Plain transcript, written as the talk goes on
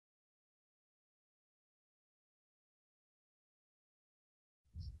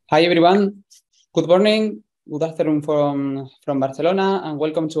Hi everyone, good morning, good afternoon from Barcelona, and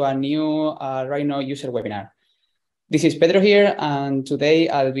welcome to our new Rhino User Webinar. This is Pedro here, and today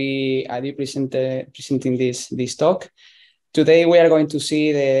I'll be presenting this talk. Today we are going to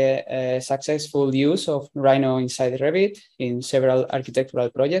see the successful use of Rhino.Inside.Revit in several architectural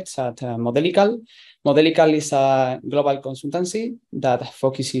projects at Modelical. Modelical is a global consultancy that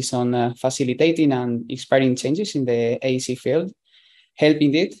focuses on facilitating and inspiring changes in the AEC field,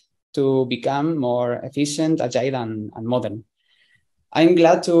 helping it to become more efficient, agile, and modern. I'm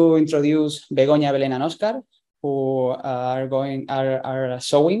glad to introduce Begoña, Belén, and Óscar, who are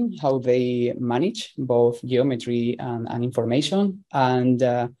showing how they manage both geometry and information, and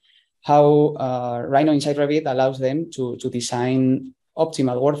how Rhino.Inside.Revit allows them to design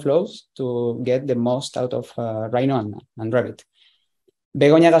optimal workflows to get the most out of Rhino and Revit.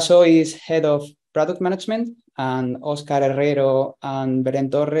 Begoña Gassó is head of product management, and Óscar, Herreno and Belén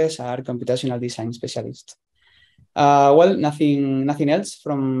Torres are computational design specialists. Well, nothing else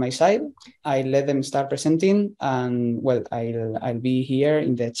from my side. I'll let them start presenting, and well, I'll be here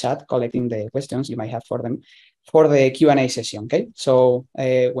in the chat collecting the questions you might have for them for the Q&A session. Okay, so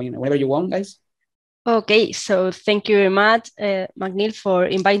whenever you want, guys. Okay, so thank you very much, McNeil, for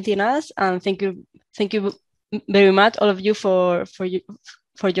inviting us, and thank you very much, all of you, for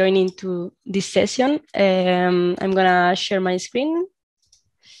joining to this session. I'm gonna share my screen.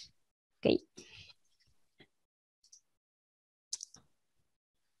 Okay.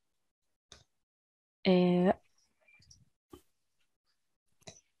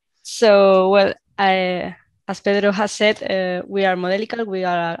 So, well, as Pedro has said, we are Modelical. We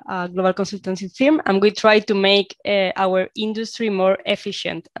are a global consultancy firm, and we try to make our industry more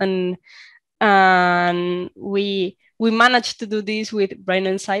efficient. And we managed to do this with Rhino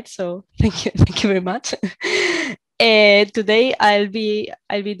Inside. So thank you very much. Today I'll be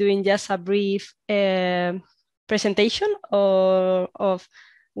doing just a brief presentation of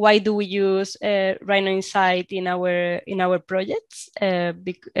why do we use Rhino Inside in our projects. How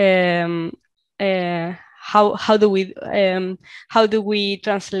do we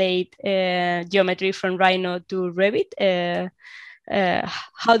translate geometry from Rhino to Revit?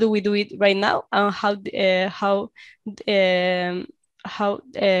 How do we do it right now, and how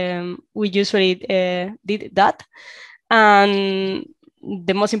we usually did that? And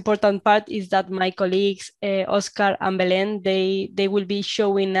the most important part is that my colleagues Óscar and Belén, they will be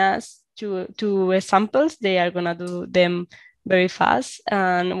showing us two examples. They are gonna do them very fast,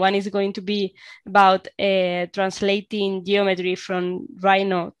 and one is going to be about translating geometry from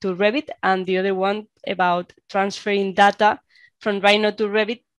Rhino to Revit, and the other one about transferring data from Rhino to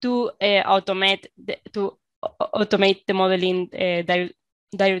Revit to automate the modeling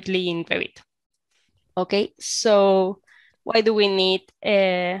directly in Revit. Okay, so why do we need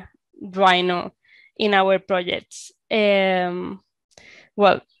Rhino in our projects?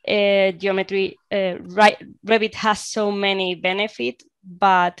 Well, geometry, Revit has so many benefits,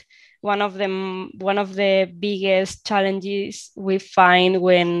 but one of the biggest challenges we find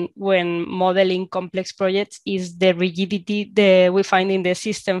when modeling complex projects is the rigidity we find in the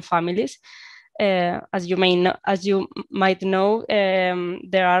system families. As you might know,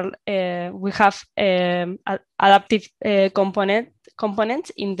 we have adaptive components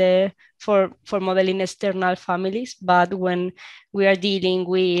for modeling external families, but when we are dealing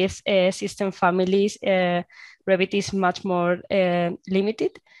with system families, Revit is much more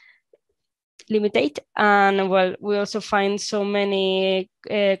limited. And well, we also find so many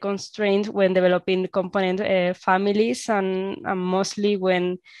constraints when developing component families, and mostly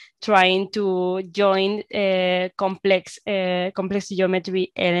when trying to join complex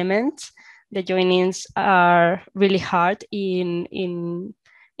geometry elements. The joinings are really hard in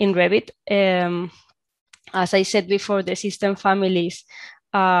Revit. As I said before, the system families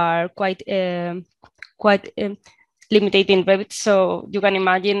are quite limited in Revit, so you can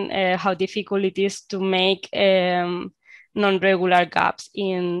imagine how difficult it is to make non-regular gaps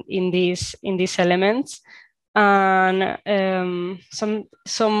in these elements. And some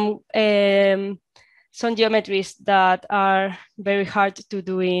geometries that are very hard to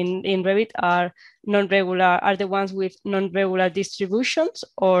do in Revit are the ones with non-regular distributions,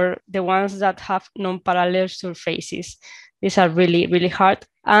 or the ones that have non-parallel surfaces. These are really hard.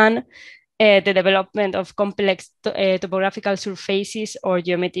 And the development of complex topographical surfaces or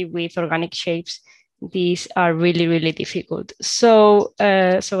geometry with organic shapes. These are really difficult. So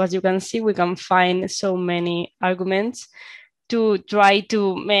as you can see, we can find so many arguments to try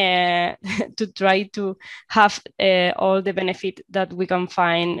to have all the benefit that we can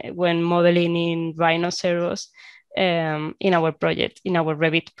find when modeling in rhinoceros in our project, in our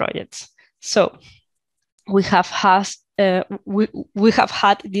Revit projects. So we have had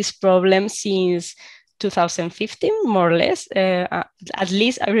this problem since 2015, more or less. At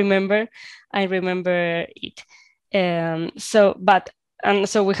least I remember it. So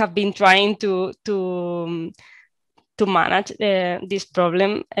we have been trying to manage this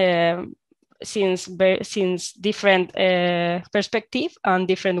problem since different perspective and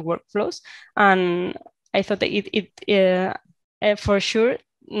different workflows. And I thought that for sure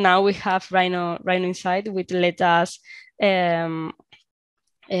now we have Rhino Inside, which let us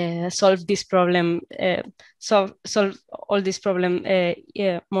solve this problem, solve all this problem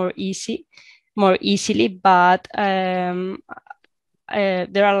more easily. But there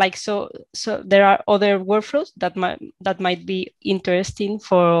are there are other workflows that might be interesting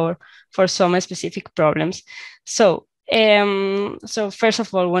for some specific problems. So first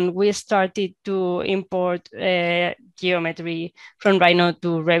of all, when we started to import geometry from Rhino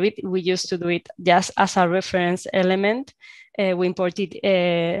to Revit, we used to do it just as a reference element. We imported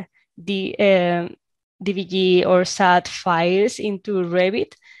the DVG or SAT files into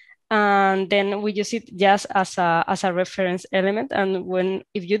Revit, and then we use it just as a reference element. And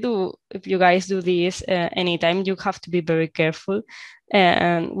if you guys do this anytime, you have to be very careful.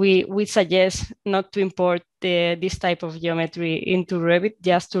 And we suggest not to import this type of geometry into Revit,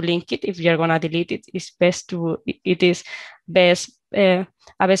 just to link it. If you're gonna delete it, it is best a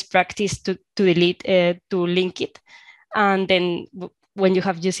best practice to delete to link it. And then when you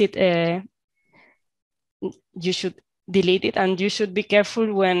have used it, you should delete it, and you should be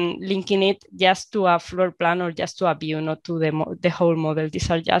careful when linking it just to a floor plan or just to a view, not to the whole model. These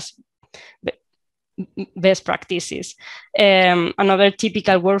are just best practices. Another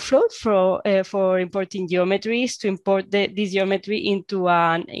typical workflow for importing geometry is to import this geometry into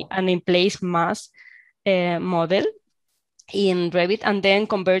an in-place mass model in Revit, and then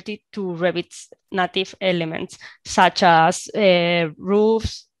convert it to Revit's native elements, such as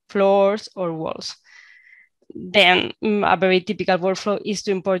roofs, floors, or walls. Then a very typical workflow is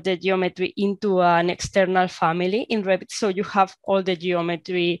to import the geometry into an external family in Revit, so you have all the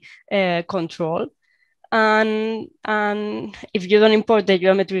geometry control. And if you don't import the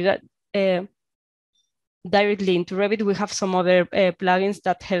geometry directly into Revit, we have some other plugins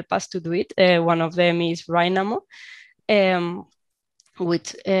that help us to do it. One of them is Rhino,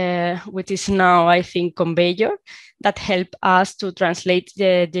 which is now, I think, Conveyor, that help us to translate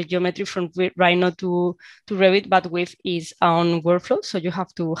the geometry from Rhino to Revit, but with its own workflow. So you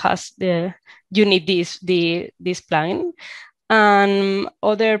have to you need this plugin. And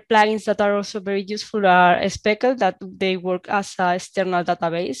other plugins that are also very useful are Speckle, that they work as an external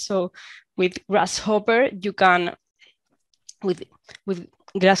database. So with Grasshopper, you can, with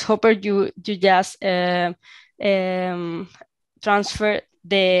Grasshopper, you just transfer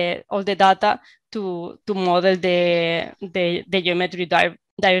all the data to model the geometry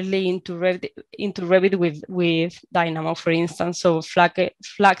directly into Revit with Dynamo, for instance. So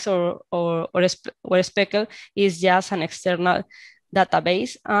Flux or Speckle is just an external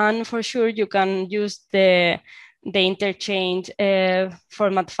database, and for sure you can use the interchange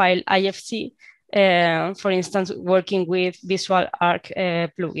format file IFC, for instance, working with Visual Arc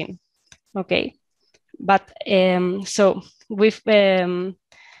plugin. Okay, but so we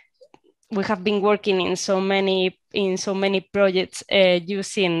have been working in so many projects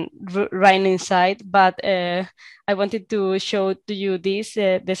using Rhino Inside, but I wanted to show to you this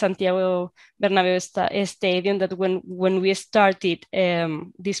the Santiago Bernabeu Stadium, that when we started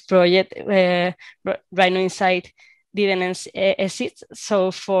this project, Rhino Inside didn't exist.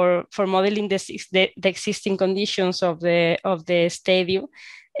 So for modeling the existing conditions of the stadium,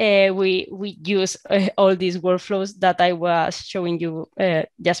 we use all these workflows that I was showing you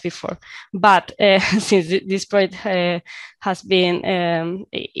just before. But since this project has been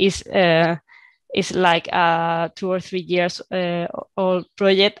is like a 2 or 3 years old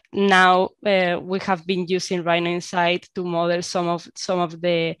project, now we have been using Rhino Inside to model some of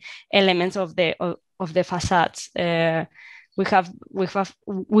the elements of the facades. We have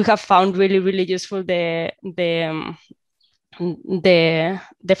found really useful the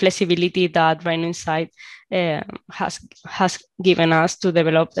flexibility that Rhino Inside has given us to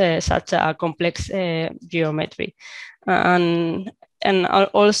develop such a complex geometry, and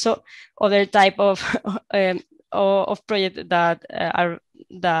also other type of projects that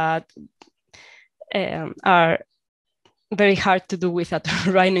are very hard to do without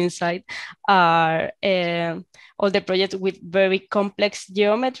Rhino Inside are all the projects with very complex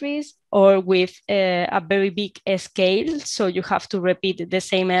geometries or with a very big scale. So you have to repeat the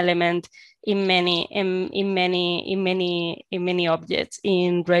same element in many objects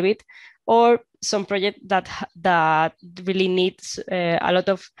in Revit, or some project that really needs a lot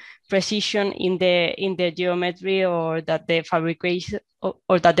of precision in the geometry, or that the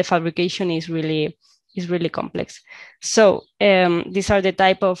fabrication is really complex. So these are the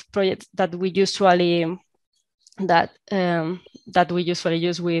type of projects that we usually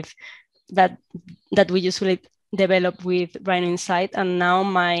use with that we usually develop with Rhino Inside. And now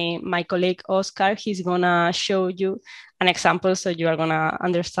my colleague Óscar, he's gonna show you an example, so you are gonna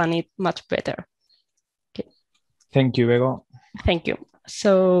understand it much better. Okay. Thank you, Bego. Thank you.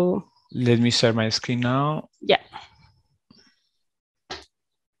 So let me share my screen now. Yeah.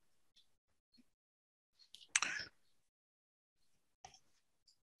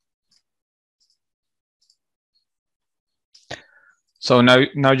 So now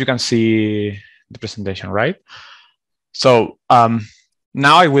you can see the presentation, right? So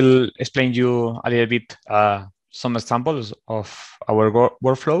now I will explain you a little bit some examples of our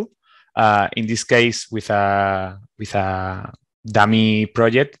workflow. In this case, with a dummy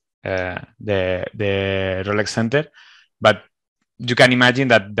project, the Rolex Center, but you can imagine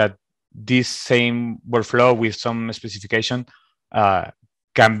that this same workflow with some specification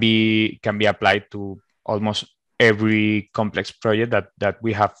can be applied to almost every complex project that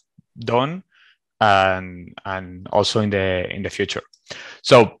we have done, and also in the future.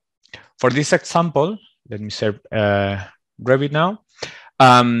 So for this example, let me share Revit now.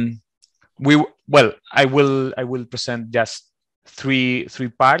 I will present just three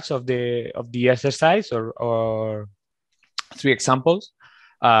parts of the exercise, or three examples.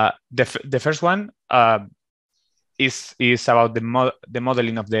 The first one is about the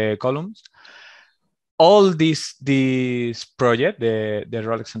modeling of the columns. All this project, the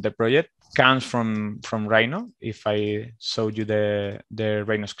Rolex Center project, comes from Rhino. If I show you the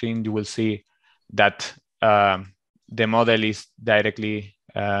Rhino screen, you will see that the model is directly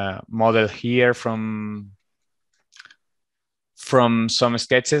modeled here from some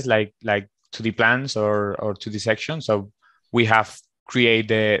sketches like 2D plans or 2D sections. So we have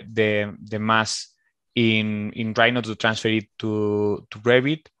created the mass in Rhino to transfer it to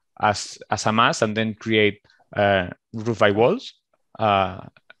Revit as a mass, and then create roof by walls,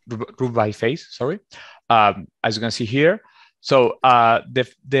 roof by face, sorry, as you can see here. So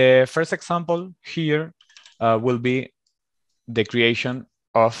the first example here will be the creation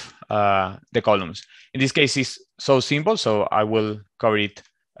of the columns. In this case, it's so simple, so I will cover it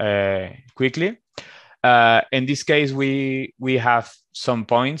quickly. In this case, we have some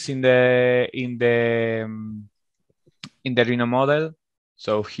points in the Rhino model.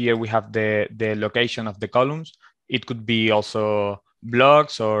 So here we have the location of the columns. It could be also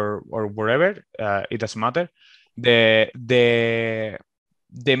blocks or wherever. It doesn't matter. The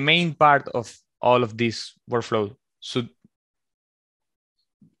main part of all of this workflow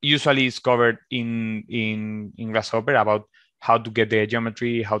usually is covered in Grasshopper, about how to get the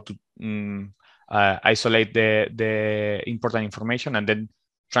geometry, how to isolate the important information, and then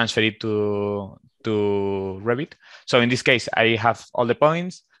transfer it to Revit. So in this case, I have all the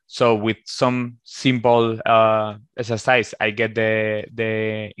points. So with some simple exercise, I get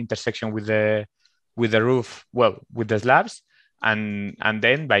the intersection with the roof, well, with the slabs, and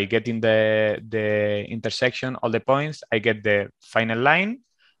then by getting the intersection, all the points, I get the final line,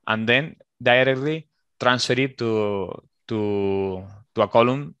 and then directly transfer it to a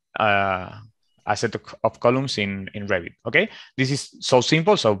column, a set of columns in Revit. Okay, this is so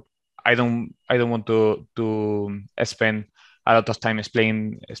simple. So I don't want to spend a lot of time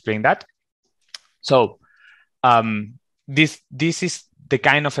explain that. So this is the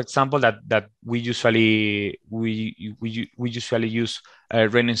kind of example that we usually use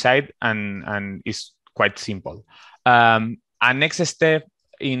Rhino Inside, and is quite simple. A next step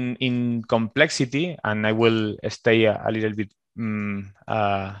in complexity, and I will stay a little bit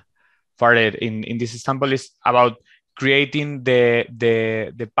further in this example, is about creating the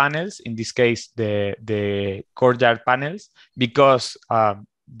panels. In this case, the courtyard panels, because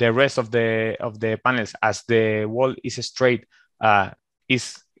the rest of the panels, as the wall is straight,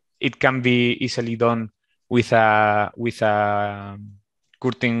 it can be easily done with a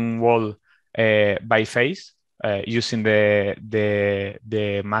curtain wall by face, using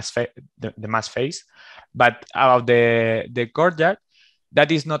the mass face. But about the courtyard,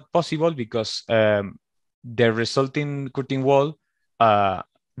 that is not possible, because the resulting curtain wall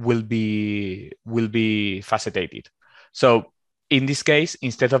will be facetated. So in this case,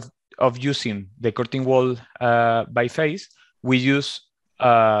 instead of of using the curtain wall by phase, we use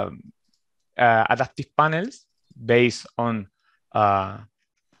adaptive panels based on a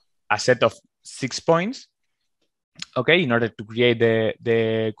set of 6 points, okay, in order to create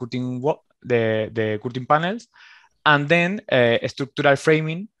the curtain wall, the curtain panels, and then structural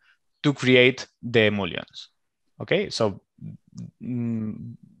framing to create the mullions. Okay, so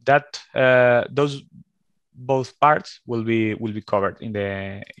that those both parts will be covered in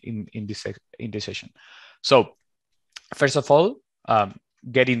this session. So first of all,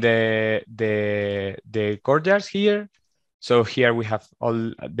 getting the courtyards here. So here we have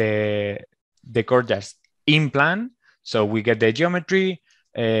all the courtyards in plan. So we get the geometry.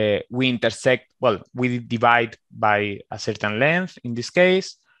 We intersect. Well, we divide by a certain length. In this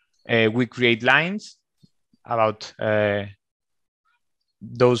case, we create lines about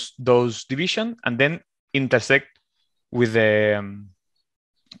those division, and then intersect with the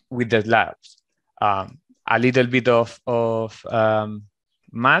slabs. A little bit of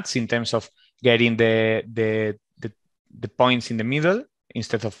maths in terms of getting the points in the middle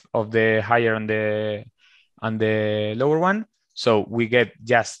instead of the higher and the lower one. So we get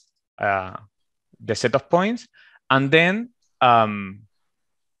just the set of points, and then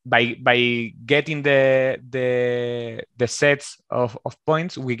by getting the sets of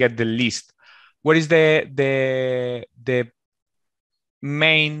points, we get the list. What is the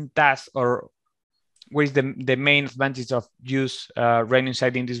main task, or what is the main advantage of use Rhino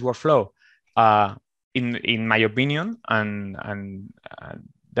Inside in this workflow? In my opinion, and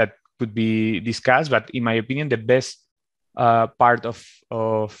that could be discussed, but in my opinion, the best part of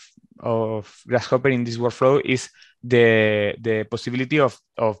Grasshopper in this workflow is the possibility of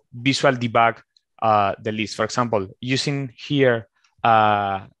visual debug the list. For example, using here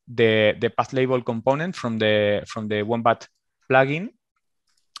the path label component from the Wombat plugin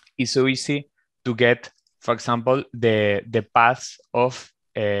is so easy to get, for example, the paths of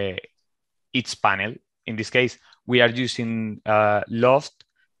each panel. In this case, we are using Loft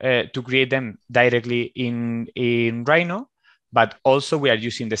to create them directly in Rhino, but also we are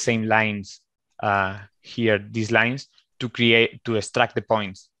using the same lines here, these lines, to extract the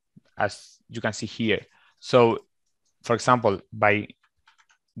points, as you can see here. So, for example, by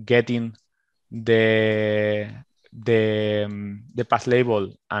getting the path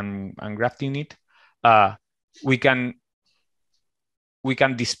label and grafting it, we can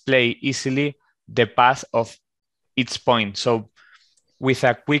display easily the path of each point. So with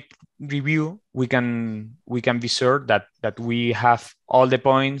a quick review, we can be sure that we have all the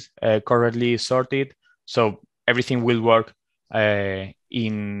points correctly sorted, so everything will work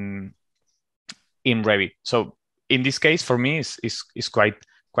in Revit. So in this case, for me, is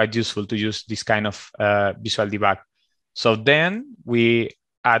quite useful to use this kind of visual debug. So then we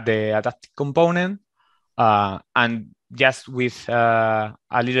add the adaptive component, and just with a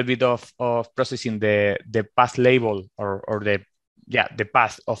little bit of processing the path label or the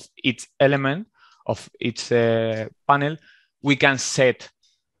path of each element of each panel, we can set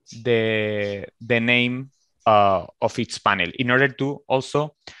the name of each panel in order to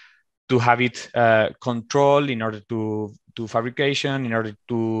also to have it control, in order to fabrication, in order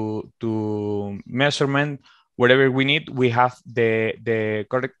to measurement, whatever we need, we have the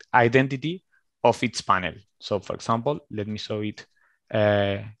correct identity of each panel. So for example, let me show it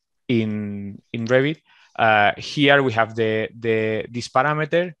in Revit. Here we have this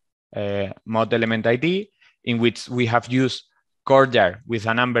parameter, mod element ID, in which we have used courtyard with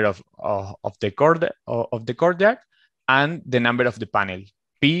a number of the courtyard and the number of the panel,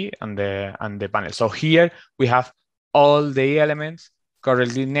 P and the panel. So here we have all the elements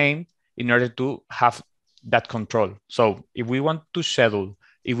correctly named in order to have that control. So if we want to schedule,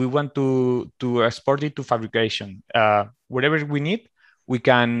 if we want to export it to fabrication, whatever we need, we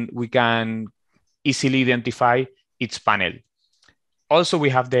can easily identify each panel. Also, we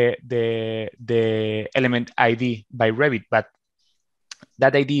have the element ID by Revit, but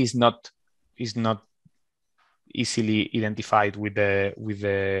that ID is not easily identified with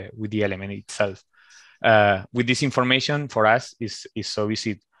the element itself. With this information, for us is so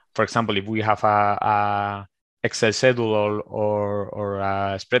easy. For example, if we have a Excel schedule or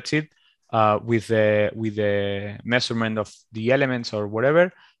a spreadsheet with the measurement of the elements or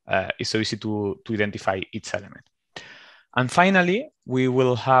whatever, it's so easy to identify each element. And finally, we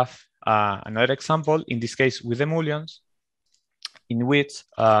will have another example, in this case with emulsions, in which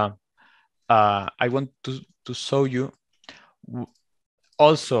I want to show you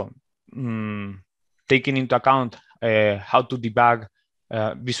also taking into account how to debug,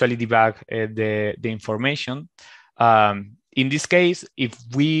 visually debug the information. in this case, if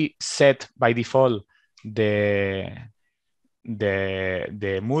we set by default the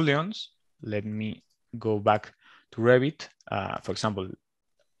mullions, let me go back to Revit. For example,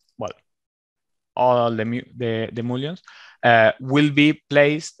 well, all the mullions will be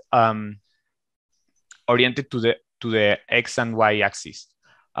placed oriented to the X and Y axis,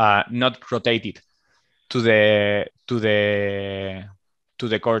 not rotated to the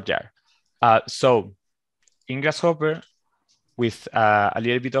courtyard. So in Grasshopper, with a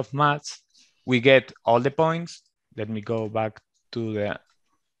little bit of maths, we get all the points. Let me go back to the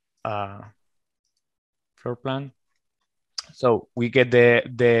floor plan. So we get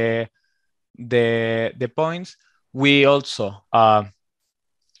the points. We also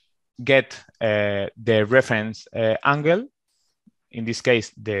get the reference angle, in this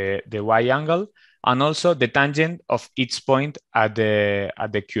case the Y angle, and also the tangent of each point at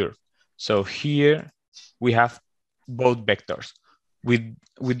the curve. So here we have both vectors.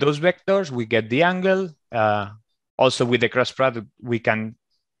 With those vectors, we get the angle. Also with the cross product, we can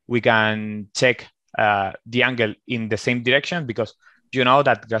check the angle in the same direction, because you know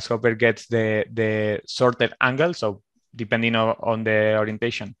that Grasshopper gets the sorted angle. So depending on the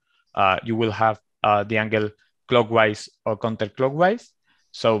orientation, you will have the angle clockwise or counterclockwise.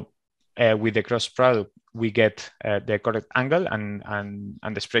 So with the cross product, we get the correct angle and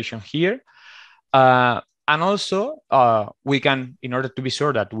the expression here. And also, we can, in order to be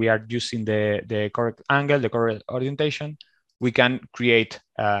sure that we are using the correct angle, the correct orientation, we can create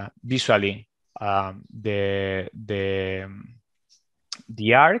visually the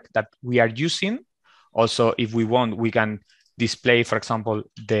arc that we are using. Also, if we want, we can display, for example,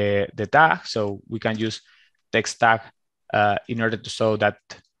 the tag. So we can use text tag in order to show that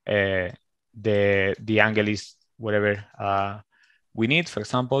the angle is whatever we need. For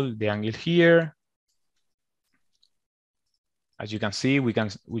example, the angle here. As you can see, we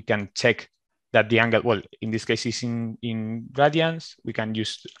can check that the angle, well, in this case is in radians. We can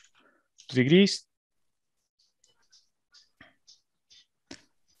use 2 degrees.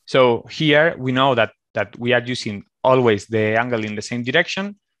 So here we know that we are using always the angle in the same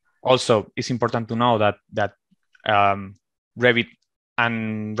direction. Also, it's important to know that Revit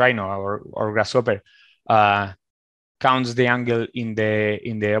and Rhino or Grasshopper counts the angle in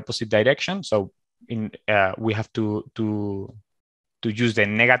the opposite direction. So we have to use the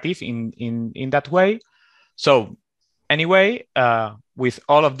negative in that way. So anyway, with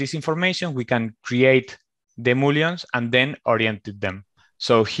all of this information, we can create the mullions and then orient them.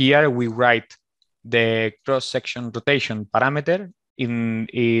 So here we write the cross-section rotation parameter in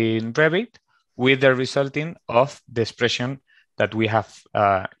Revit with the resulting of the expression that we have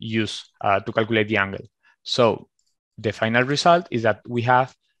used to calculate the angle. So the final result is that we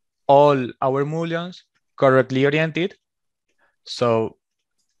have all our mullions correctly oriented. So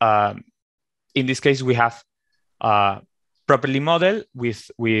in this case, we have properly modeled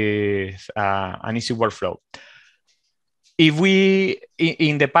with an easy workflow. If we,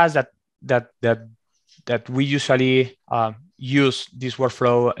 in the past that we usually use this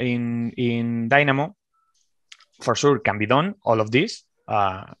workflow in Dynamo, for sure can be done, all of this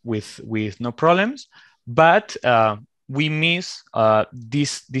with no problems, but we miss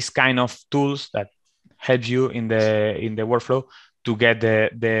this kind of tools that help you in the workflow to get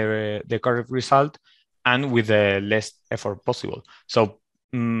the correct result and with the less effort possible. So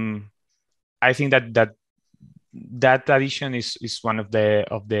I think that addition is one of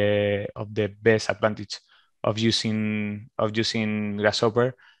the best advantage of using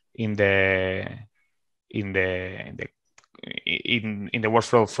Grasshopper in the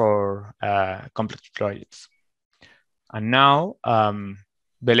workflow for complex projects. And now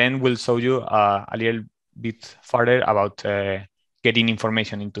Belén will show you a little bit further about getting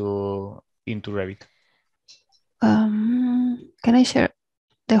information into Revit. Can I share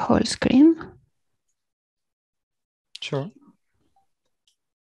the whole screen? Sure.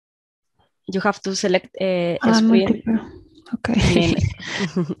 You have to select a screen. Multiple. Okay. I mean,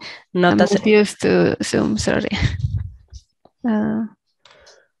 not I'm as not used to Zoom, sorry.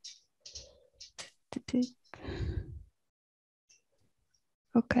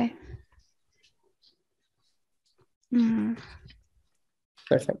 Okay.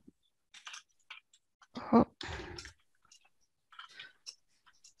 Perfect. Oh.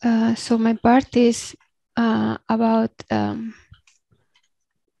 So my part is about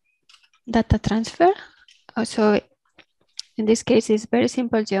data transfer. So in this case, it's very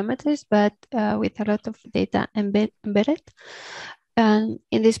simple geometries, but with a lot of data embedded. And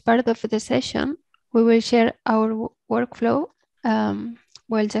in this part of the session, we will share our workflow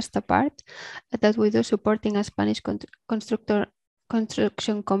well, just a part that we do supporting a Spanish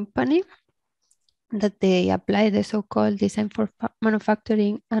construction company that they apply the so-called design for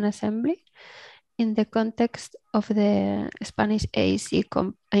manufacturing and assembly in the context of the Spanish AEC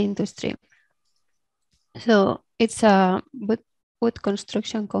industry. So it's a wood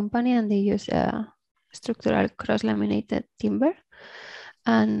construction company, and they use structural cross-laminated timber.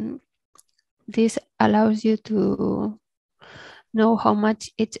 And this allows you to know how much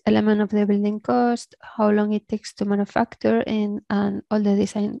each element of the building costs, how long it takes to manufacture, and all the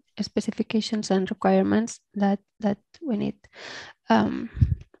design specifications and requirements that we need.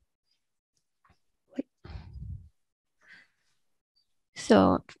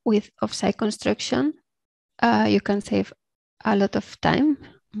 So with offsite construction, you can save a lot of time,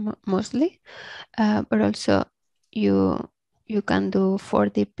 mostly, but also you can do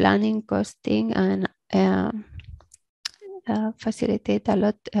 4D planning, costing, and facilitate a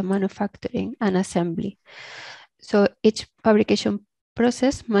lot manufacturing and assembly. So each fabrication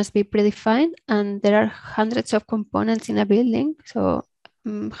process must be predefined, and there are hundreds of components in a building, so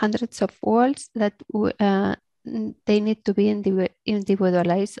hundreds of walls that they need to be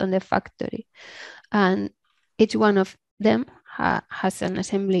individualized on the factory, and each one of them has an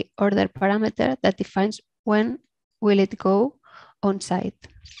assembly order parameter that defines when will it go on site.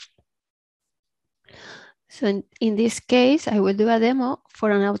 So in this case, I will do a demo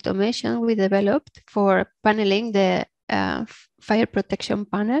for an automation we developed for paneling the fire protection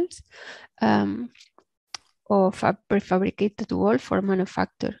panels of a prefabricated wall for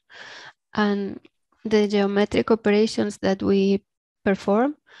manufacture. And the geometric operations that we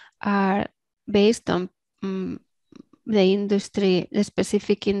perform are based on the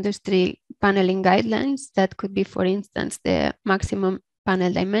specific industry paneling guidelines that could be, for instance, the maximum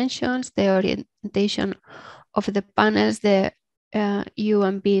panel dimensions, the orientation of the panels, the U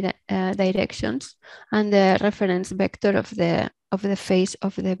and B directions, and the reference vector of the face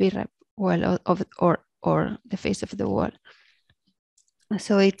of the B-rep wall or the face of the wall.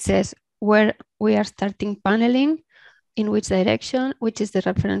 So it says where we are starting paneling, in which direction, which is the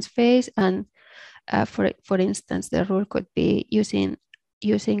reference face, and for instance, the rule could be using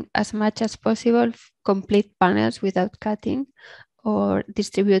as much as possible complete panels without cutting, or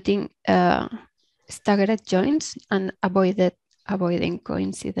distributing staggered joints and avoiding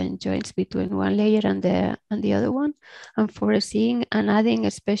coincident joints between one layer and the other one, and foreseeing and adding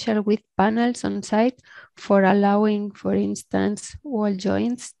special width panels on site for allowing, for instance, wall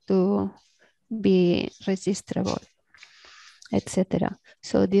joints to be registerable, etc.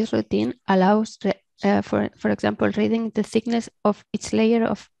 So this routine allows, for example, reading the thickness of each layer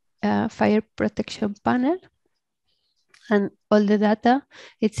of fire protection panel, and all the data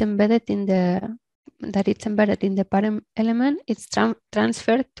it's embedded in the parent element. It's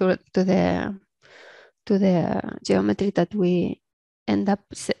transferred to the geometry that we end up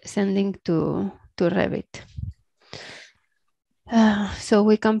sending to Revit. So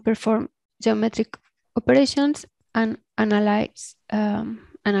we can perform geometric operations and analyze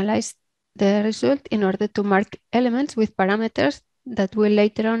the result in order to mark elements with parameters that will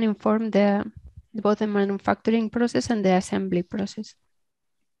later on inform both the manufacturing process and the assembly process.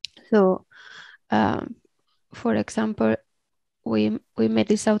 So, for example, we made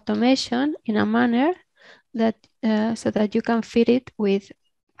this automation in a manner that so that you can fit it with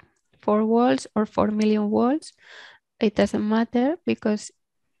 4 walls or 4 million walls. It doesn't matter, because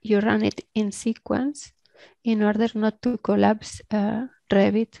you run it in sequence in order not to collapse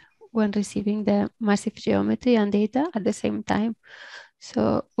Revit when receiving the massive geometry and data at the same time.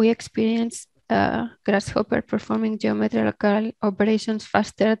 So we experienced Grasshopper performing geometrical operations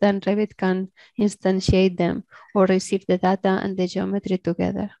faster than Revit can instantiate them or receive the data and the geometry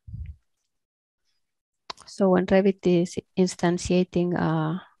together. So when Revit is instantiating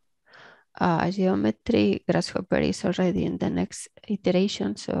a geometry, Grasshopper is already in the next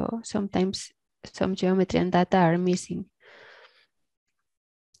iteration. So sometimes some geometry and data are missing.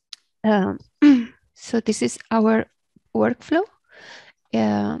 So this is our workflow.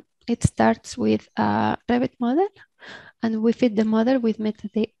 It starts with a Revit model, and we feed the model with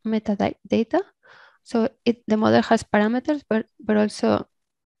metadata. So the model has parameters, but also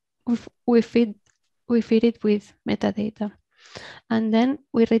we feed it with metadata. And then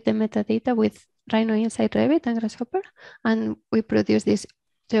we read the metadata with Rhino.Inside.Revit and Grasshopper, and we produce these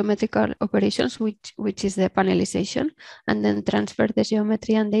geometrical operations, which is the panelization, and then transfer the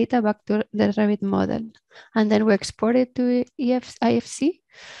geometry and data back to the Revit model. And then we export it to IFC.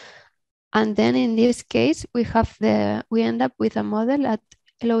 And then in this case, we end up with a model at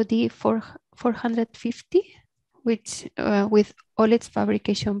LOD 450 which with all its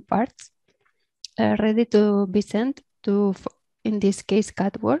fabrication parts ready to be sent to, in this case,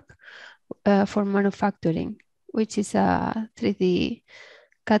 CAD work for manufacturing, which is a 3D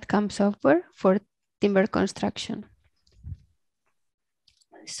CAD/CAM software for timber construction.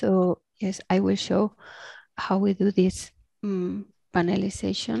 So yes, I will show how we do this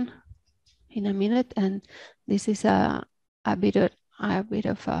panelization in a minute, and this is a bit of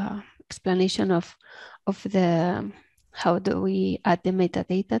a explanation of the how do we add the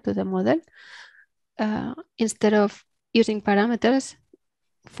metadata to the model. Instead of using parameters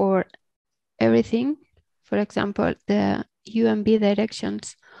for everything, for example, the UMB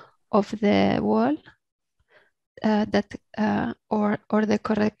directions of the wall, or the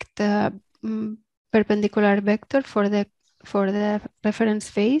correct perpendicular vector for the reference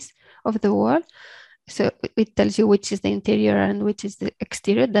face of the wall. So it tells you which is the interior and which is the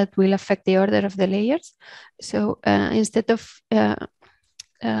exterior. That will affect the order of the layers. So instead of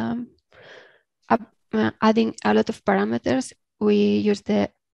adding a lot of parameters, we use the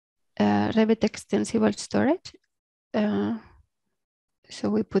Revit extensible storage. So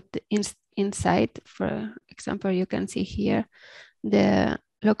we put inside, for example, you can see here the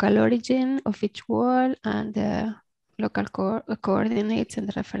local origin of each wall and the local coordinates and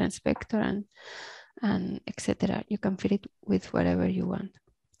the reference vector and etc. You can fill it with whatever you want.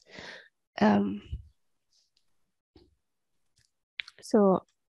 So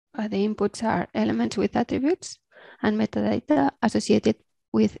the inputs are elements with attributes and metadata associated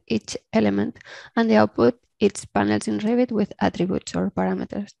with each element, and the output it's panels in Revit with attributes or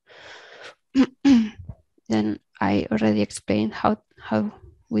parameters. Then I already explained how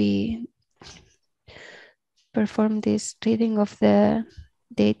we perform this reading of the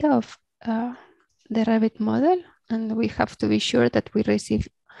data of the Revit model, and we have to be sure that we receive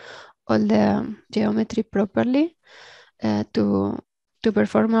all the geometry properly to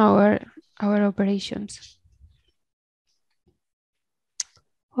perform our operations.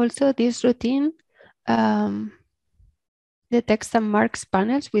 Also, this routine detects and marks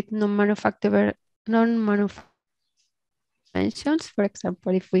panels with non-manufacturer dimensions. For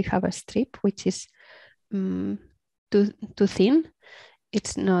example, if we have a strip which is too thin,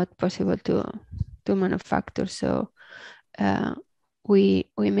 it's not possible to manufacture. So we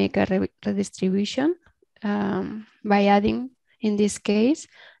make a redistribution by adding, in this case,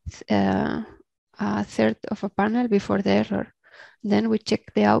 a third of a panel before the error. Then we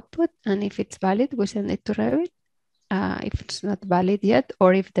check the output, and if it's valid, we send it to Revit. If it's not valid yet,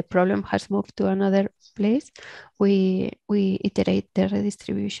 or if the problem has moved to another place, we iterate the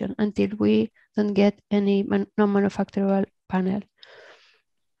redistribution until we don't get any non-manufacturable panel.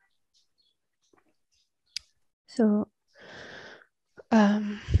 So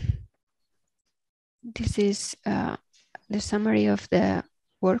this is the summary of the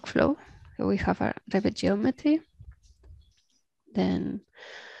workflow. So we have a Revit geometry. Then,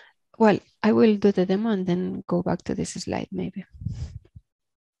 well, I will do the demo and then go back to this slide maybe.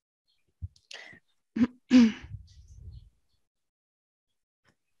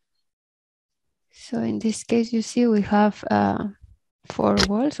 So in this case, you see we have 4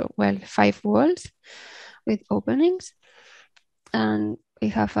 walls, or well, 5 walls with openings. And we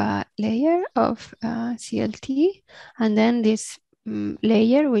have a layer of CLT, and then this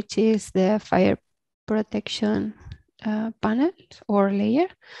layer, which is the fire protection panel or layer.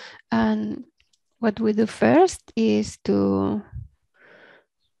 And what we do first is to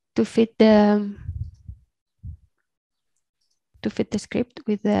fit the script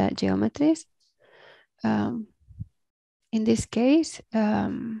with the geometries. In this case,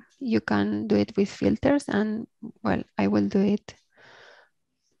 you can do it with filters, and well, I will do it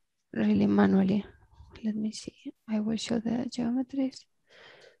really manually. Let me see. I will show the geometries.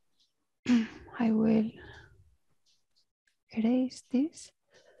 I will erase this.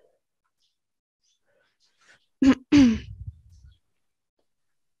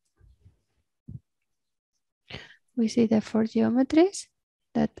 We see the 4 geometries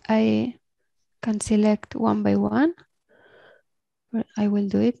that I can select one by one. I will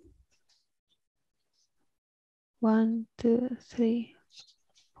do it. 1, 2, 3,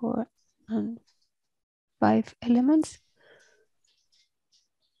 4, and 5 elements.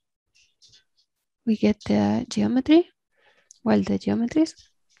 We get the geometry, well, the geometries,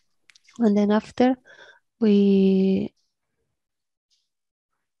 and then after we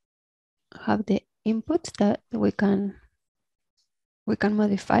have the inputs that we can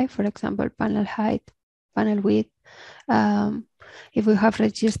modify. For example, panel height, panel width. If we have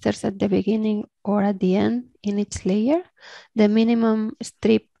registers at the beginning or at the end in each layer, the minimum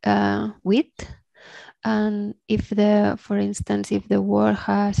strip width and if for instance, if the wall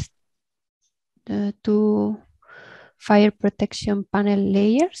has 2 fire protection panel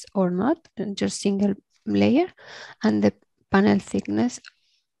layers or not, just single layer, and the panel thickness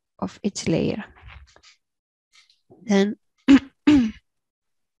of each layer. Then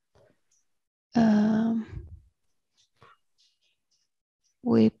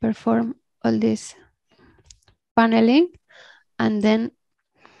we perform all this paneling, and then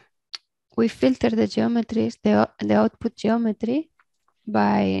we filter the geometries, the output geometry,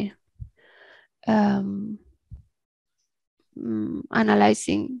 by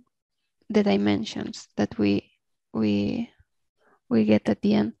analyzing the dimensions that we get at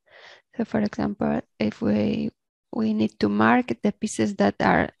the end. So for example, if we need to mark the pieces that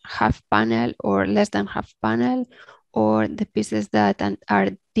are half panel or less than half panel, or the pieces that are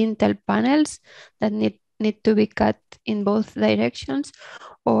dintel panels that need to be cut in both directions,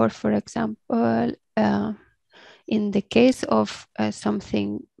 or for example, in the case of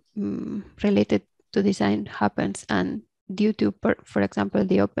something related to design happens, and due to, for example,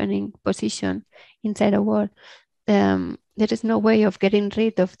 the opening position inside a wall, there is no way of getting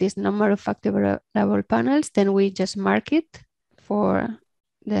rid of this number of factorable panels, then we just mark it for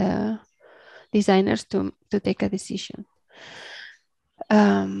the designers to take a decision.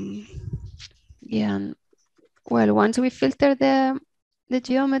 Yeah, well, once we filter the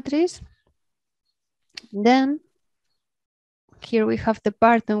geometries, then here we have the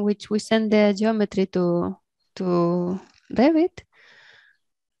part in which we send the geometry to Revit,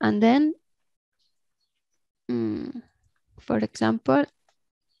 and then for example,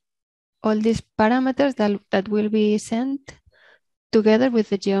 all these parameters that will be sent together with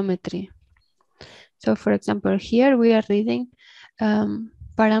the geometry. So for example, here we are reading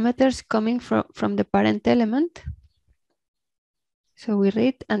parameters coming from the parent element. So we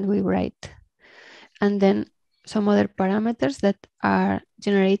read and we write. And then some other parameters that are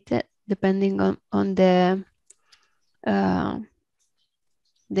generated depending on the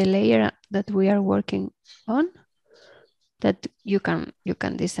layer that we are working on, that you can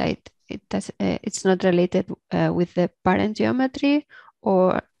decide. It's not related with the parent geometry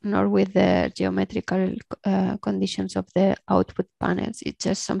or nor with the geometrical conditions of the output panels. It's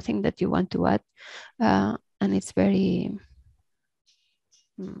just something that you want to add, and it's very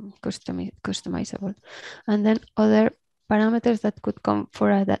customizable. And then other parameters that could come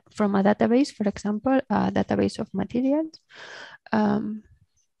from a database, for example, a database of materials. And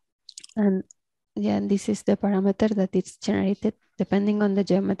yeah, this is the parameter that it's generated depending on the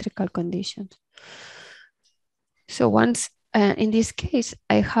geometrical conditions. So once, in this case,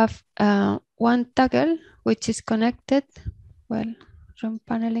 I have one toggle which is connected, well, from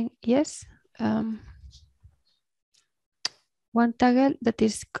paneling, yes. One toggle that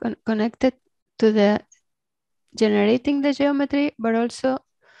is connected to the generating the geometry, but also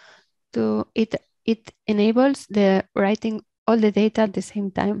to it enables the writing all the data at the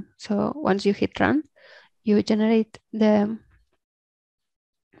same time. So once you hit run, you generate the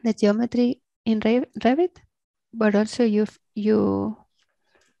geometry in Revit, but also you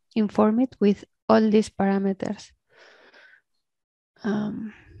inform it with all these parameters.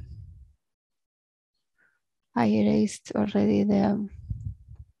 I erased already the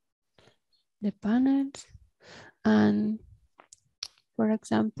panels, and for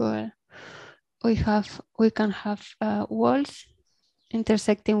example, we can have walls,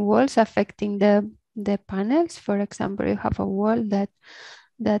 intersecting walls affecting the panels. For example, you have a wall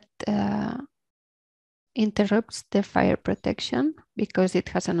that interrupts the fire protection because it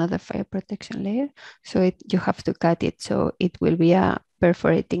has another fire protection layer. So you have to cut it. So it will be a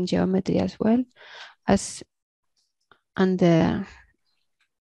perforating geometry as well as and the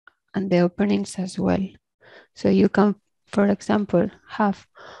openings as well. So you can, for example, have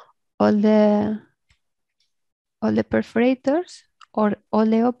all the perforators or all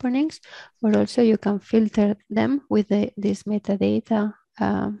the openings, but also you can filter them with this metadata.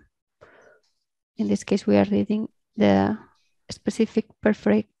 In this case, we are reading the specific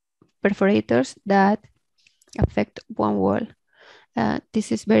perforators that affect one wall.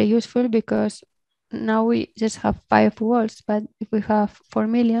 This is very useful because now we just have 5 walls, but if we have 4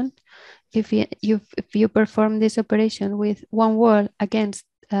 million, if you perform this operation with one wall against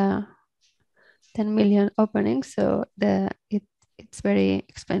 10 million openings, so it's very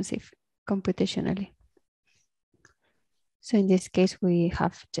expensive computationally. So in this case, we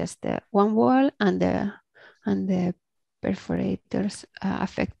have just the one wall and the perforators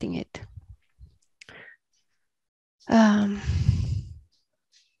affecting it. And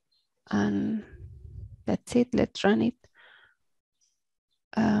that's it. Let's run it.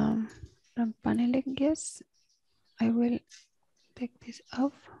 Run paneling, yes. I will take this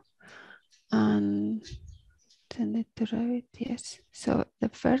off and send it to Revit, yes. So the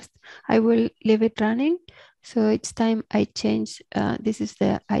first, I will leave it running. So each time I change, this is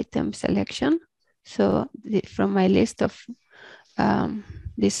the item selection. So from my list of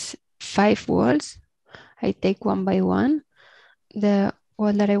these 5 walls, I take one by one the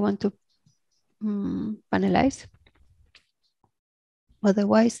wall that I want to panelize.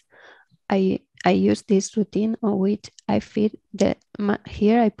 Otherwise, I use this routine on which I feed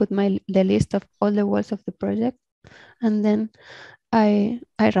here I put the list of all the walls of the project, and then I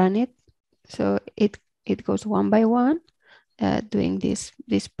run it. So it goes one by one, doing this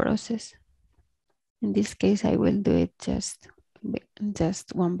process. In this case, I will do it just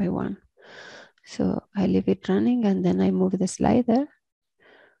one by one. So I leave it running, and then I move the slider,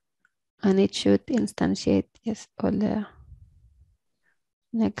 and it should instantiate all the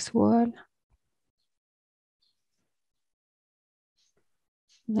next wall.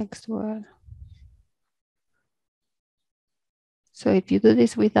 Next word. So if you do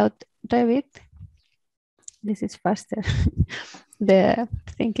this without Revit, this is faster. the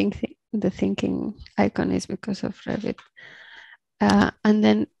thinking icon is because of Revit. And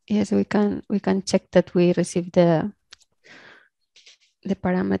then yes, we can check that we receive the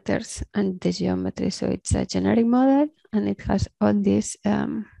parameters and the geometry. So it's a generic model, and it has all these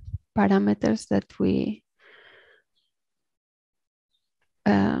parameters that we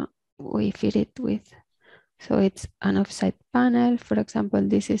feed it with. So it's an offsite panel. For example,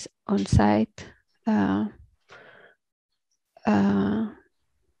 this is on-site.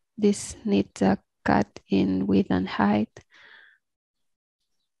 This needs a cut in width and height.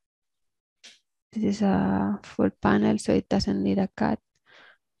 This is a full panel, so it doesn't need a cut.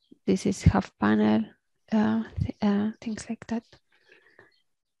 This is half panel, things like that.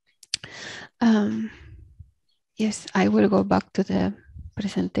 Yes, I will go back to the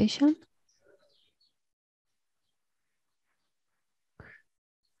presentation.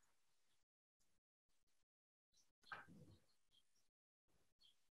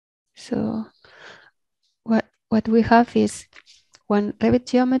 So what we have is one Revit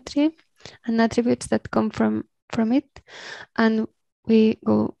geometry and attributes that come from it, and we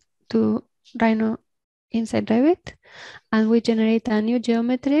go to Rhino.Inside.Revit, and we generate a new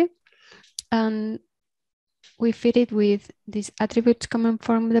geometry, and we feed it with these attributes coming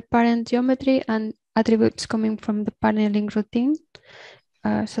from the parent geometry and attributes coming from the paneling routine.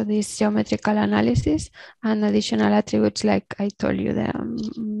 So this geometrical analysis and additional attributes, like I told you, the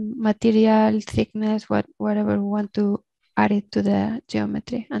material, thickness, whatever we want to add it to the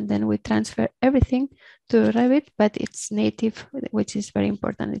geometry. And then we transfer everything to Revit, but it's native, which is very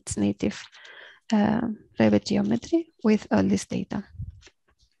important. It's native Revit geometry with all this data.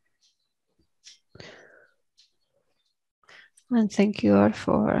 And thank you all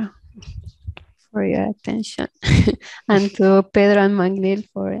for your attention, and to Pedro and Magnil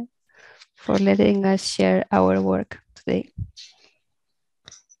for letting us share our work today.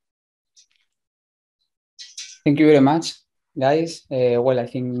 Thank you very much, guys. Well, I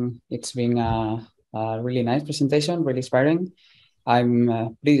think it's been a really nice presentation, really inspiring.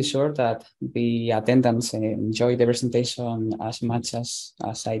 I'm pretty sure that the attendants enjoyed the presentation as much as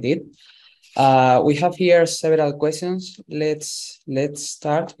I did. We have here several questions. Let's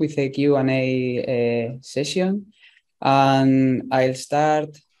start with a Q&A session, and I'll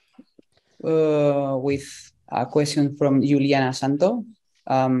start with a question from Juliana Santo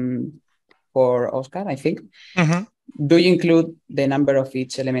for Óscar, I think. Mm-hmm. Do you include the number of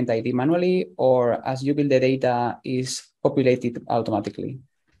each element ID manually, or as you build the data is populated automatically?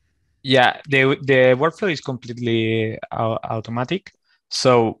 Yeah, the workflow is completely automatic.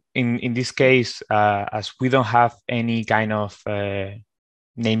 So in this case, as we don't have any kind of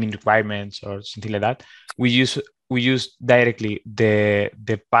naming requirements or something like that, we use directly the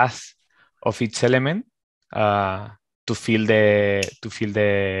path of each element to fill the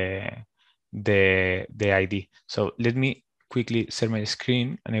ID. So let me quickly share my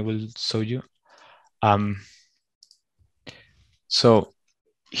screen and I will show you. So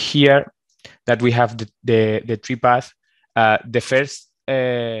here that we have the tree path, the first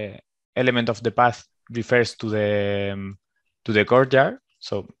element of the path refers to the courtyard.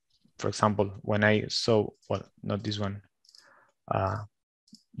 So for example, when I saw, well, not this one,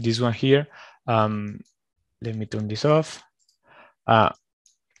 this one here, let me turn this off.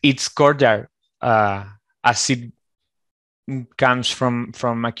 Its courtyard, as it comes from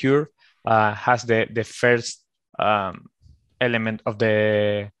Macure, has the first element of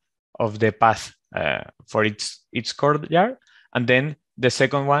the path for its courtyard, and then the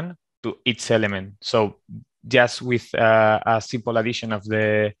second one to each element. So just with a simple addition of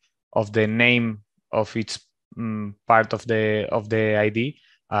the name of each part of the ID,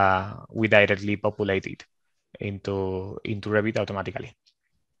 we directly populate it into Revit automatically.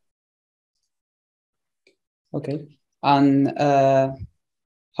 Okay. And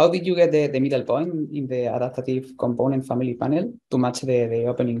how did you get the middle point in the adaptive component family panel to match the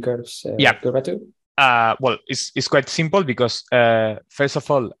opening curves curvature? Well, it's quite simple because first of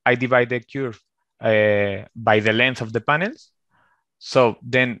all, I divide the curve by the length of the panels. So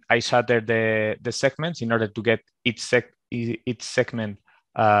then I shatter the segments in order to get each segment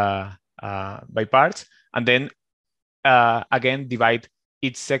by parts, and then again divide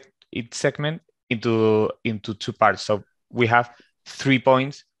each segment into 2 parts. So we have 3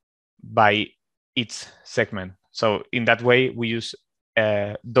 points by each segment. So in that way, we use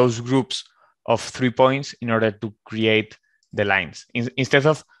those groups of 3 points in order to create the lines. Instead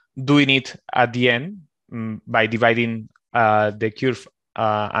of doing it at the end by dividing the curve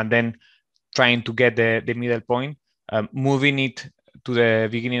and then trying to get the middle point, moving it to the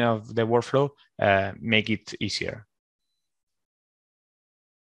beginning of the workflow make it easier.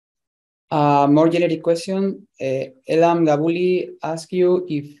 More generic question. Elam Gabuli asks you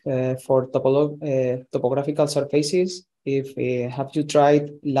if for topographical surfaces, have you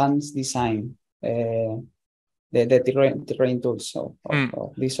tried Lens Design, the terrain tools of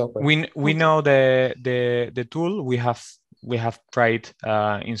this software? We know the tool. We have tried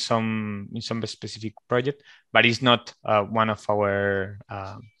in some specific project, but it's not one of our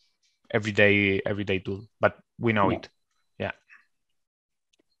everyday tool. But we know it. Yeah.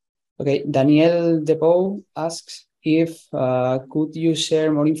 Okay. Daniel Depoe asks if could you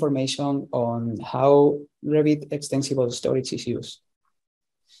share more information on how Revit extensible storage is used?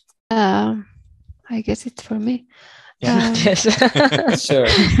 I guess it's for me. Yes. Sure.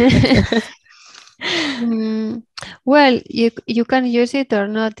 Well, you can use it or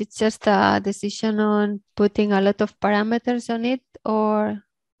not. It's just a decision on putting a lot of parameters on it, or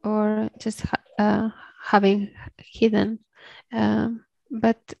just having hidden.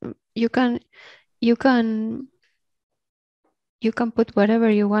 But you can put whatever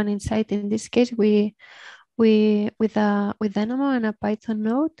you want inside. In this case, we with Dynamo and a Python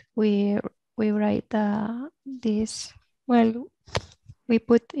node, we write this. Well, we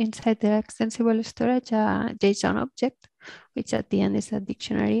put inside the extensible storage a JSON object, which at the end is a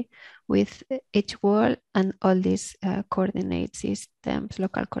dictionary with each word and all these coordinate systems,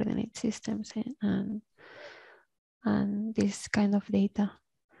 local coordinate systems, and this kind of data.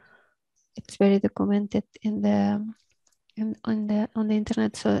 It's very documented on the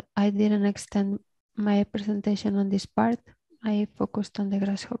internet, so I didn't extend my presentation on this part. I focused on the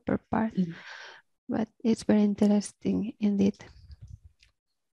grasshopper part, but it's very interesting indeed.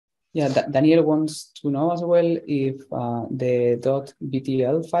 Yeah, Daniel wants to know as well if the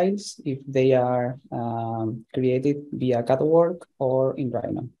 .btl files, if they are created via CADWork or in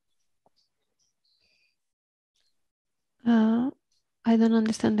Rhino. I don't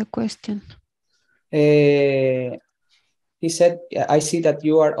understand the question. He said, I see that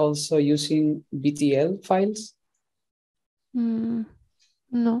you are also using BTL files.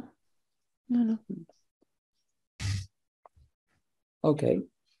 No. Okay.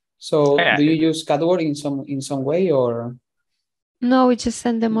 So do you use CADWork in some way, or? No, we just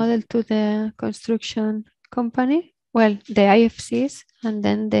send the model to the construction company. Well, the IFCs, and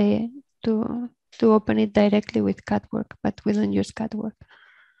then they to open it directly with CADWork, but we don't use CADWork.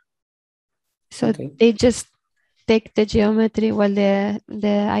 So they just take the geometry, while the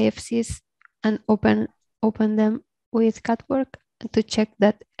IFCs, and open them with CADWork to check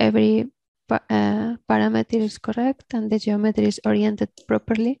that every parameter is correct and the geometry is oriented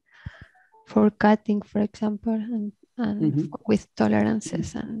properly for cutting, for example, and with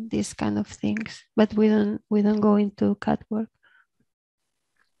tolerances and these kind of things. But we don't go into CADWork.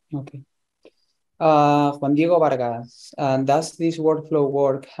 Okay. Juan Diego Vargas, does this workflow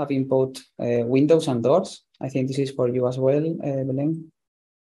work having both windows and doors? I think this is for you as well, Belén.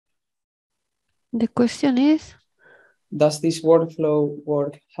 The question is? Does this workflow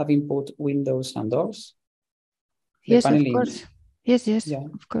work having both windows and doors? Yes, of course. Yes, yeah.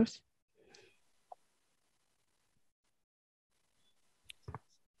 Of course.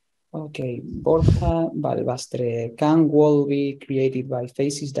 Okay, Borja Balbastre, can wall be created by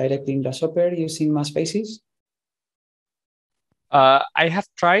faces directly in Grasshopper using mass faces? I have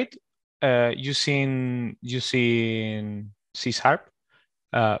tried using C#,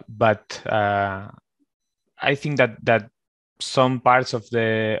 but I think that some parts of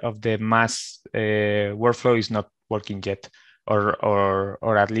the mass workflow is not working yet,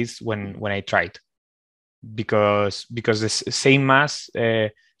 or at least when I tried, because the same mass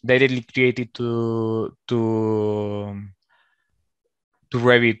directly created to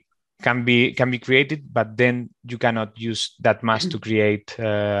Revit can be created, but then you cannot use that mass to create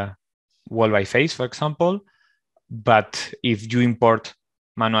wall by face, for example. But if you import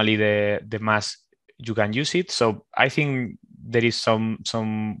manually the mass, you can use it. So I think there is some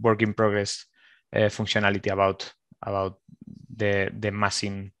work in progress functionality about the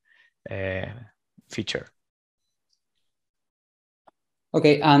massing feature.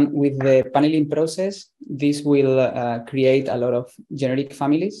 Okay, and with the paneling process, this will create a lot of generic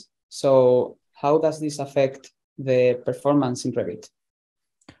families. So how does this affect the performance in Revit?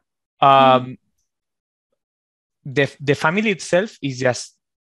 The family itself is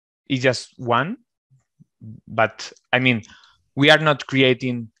just one, but I mean, we are not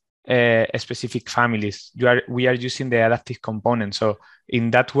creating specific families. We are using the adaptive component. So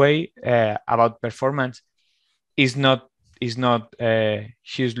in that way, about performance is not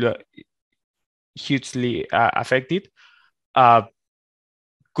hugely affected.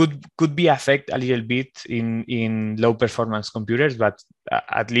 Could be affected a little bit in low performance computers, but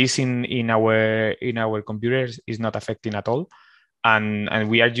at least in our computers is not affecting at all, and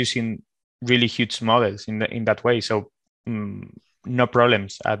we are using really huge models in that way. So no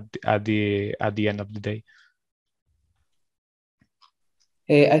problems at the end of the day.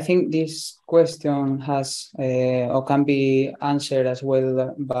 I think this question has or can be answered as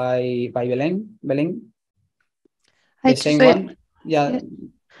well by Belén. Belén, the same one. Yeah.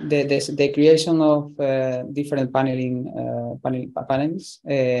 The creation of different panels.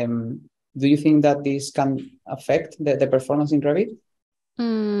 Do you think that this can affect the performance in Revit?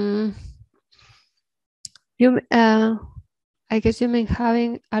 I guess you mean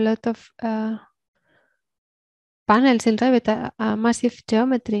having a lot of panels in Revit, a massive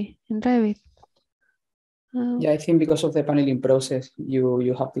geometry in Revit. Yeah, I think because of the paneling process,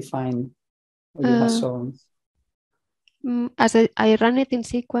 you have defined, or you have shown. As I run it in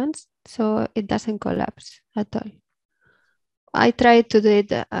sequence, so it doesn't collapse at all. I try to do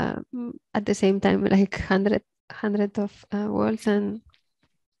it at the same time, like hundred of walls and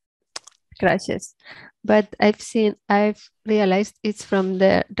crashes. But I've realized it's from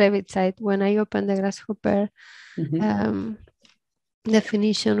the Revit side. When I open the Grasshopper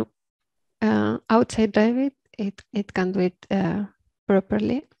definition outside Revit, it can do it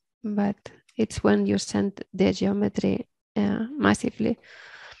properly, but it's when you send the geometry massively,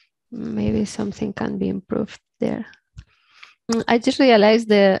 maybe something can be improved there. I just realized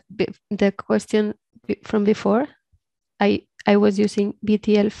the question from before. I was using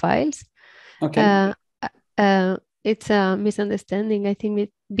BTL files. Okay. It's a misunderstanding. I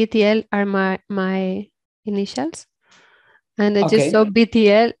think BTL are my initials, and I just saw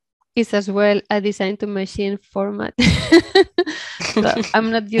BTL is as well a design to machine format. So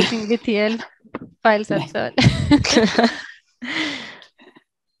I'm not using BTL files at all.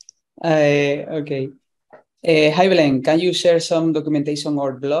 Okay. Hi, Belén. Can you share some documentation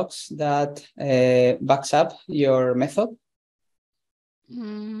or blogs that backs up your method?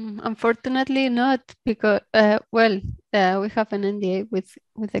 Unfortunately not, because we have an NDA with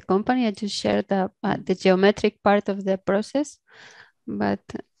the company. I just shared the geometric part of the process, but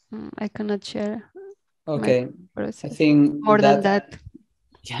I cannot share. Okay, process. I think more than that.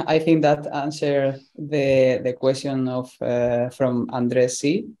 Yeah, I think that answer the question of from Andres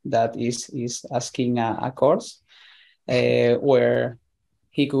C, that is asking a course where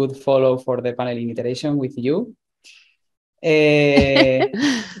he could follow for the paneling iteration with you.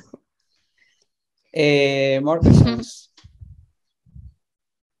 More questions.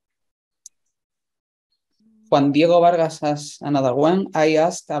 Juan Diego Vargas has another one. I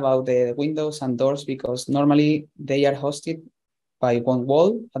asked about the windows and doors because normally they are hosted by one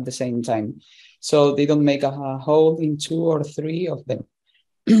wall at the same time, so they don't make a hole in 2 or 3 of them.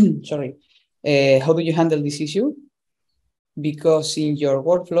 Sorry. How do you handle this issue? Because in your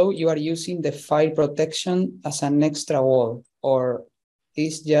workflow, you are using the fire protection as an extra wall, or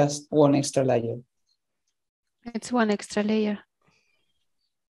is just one extra layer? It's one extra layer.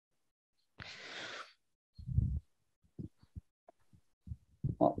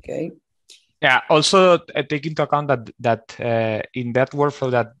 Okay. Yeah. Also, take into account that in that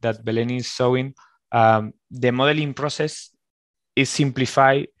workflow that Belén is showing, the modeling process is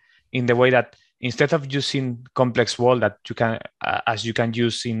simplified in the way that instead of using complex wall that you can, as you can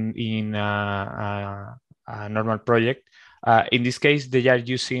use in a normal project, in this case they are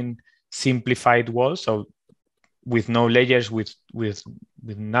using simplified walls, so with no layers, with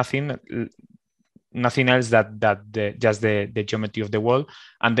nothing, nothing else just the geometry of the wall,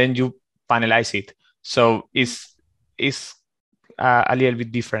 and then you panelize it. So it's a little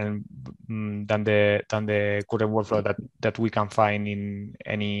bit different than the current workflow that we can find in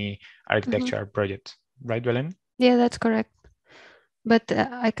any architecture project, right, Belén? Yeah, that's correct. But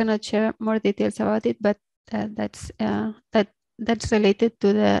I cannot share more details about it. But that's related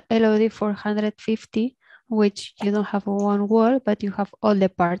to the LOD 450, which you don't have one wall, but you have all the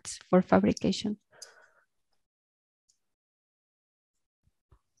parts for fabrication.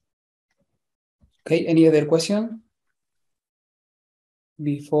 Okay, any other question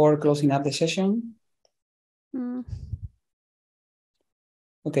before closing up the session?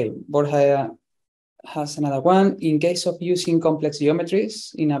 Okay, Borja has another one. In case of using complex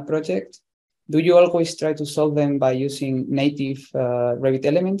geometries in a project, do you always try to solve them by using native Revit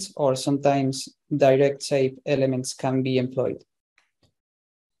elements, or sometimes direct shape elements can be employed?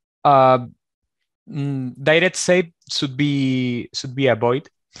 Direct shape should be avoided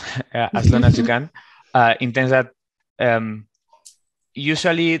as long as you can, in terms that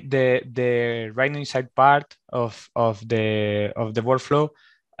usually the Rhino Inside part of the workflow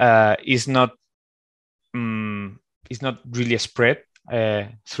is not really spread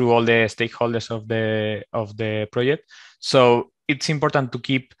through all the stakeholders of the project. So it's important to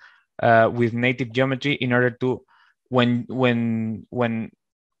keep with native geometry in order to when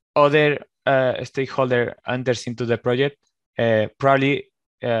other stakeholder enters into the project, probably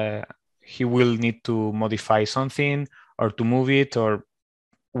he will need to modify something or to move it or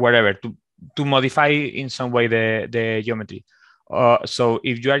whatever to modify in some way the geometry. So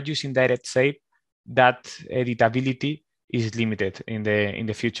if you are using direct shape, that editability is limited in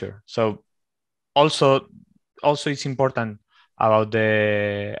the future. So also it's important about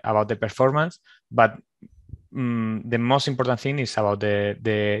the performance, but the most important thing is about the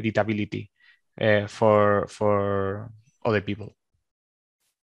editability for other people.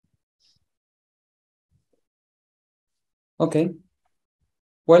 Okay.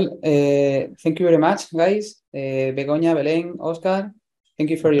 Well, thank you very much, guys. Begoña, Belén, Óscar,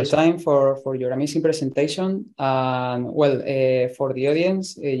 thank you for your time, for your amazing presentation. And well, for the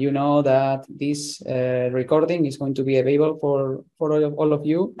audience, you know that this recording is going to be available for all of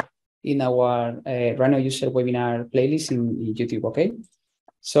you in our Rhino User Webinar playlist in YouTube, okay?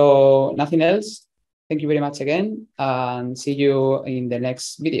 So nothing else. Thank you very much again, and see you in the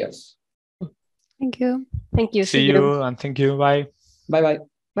next videos. Thank you. Thank you. See you, and thank you. Bye. Bye-bye.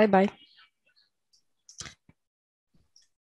 Bye-bye.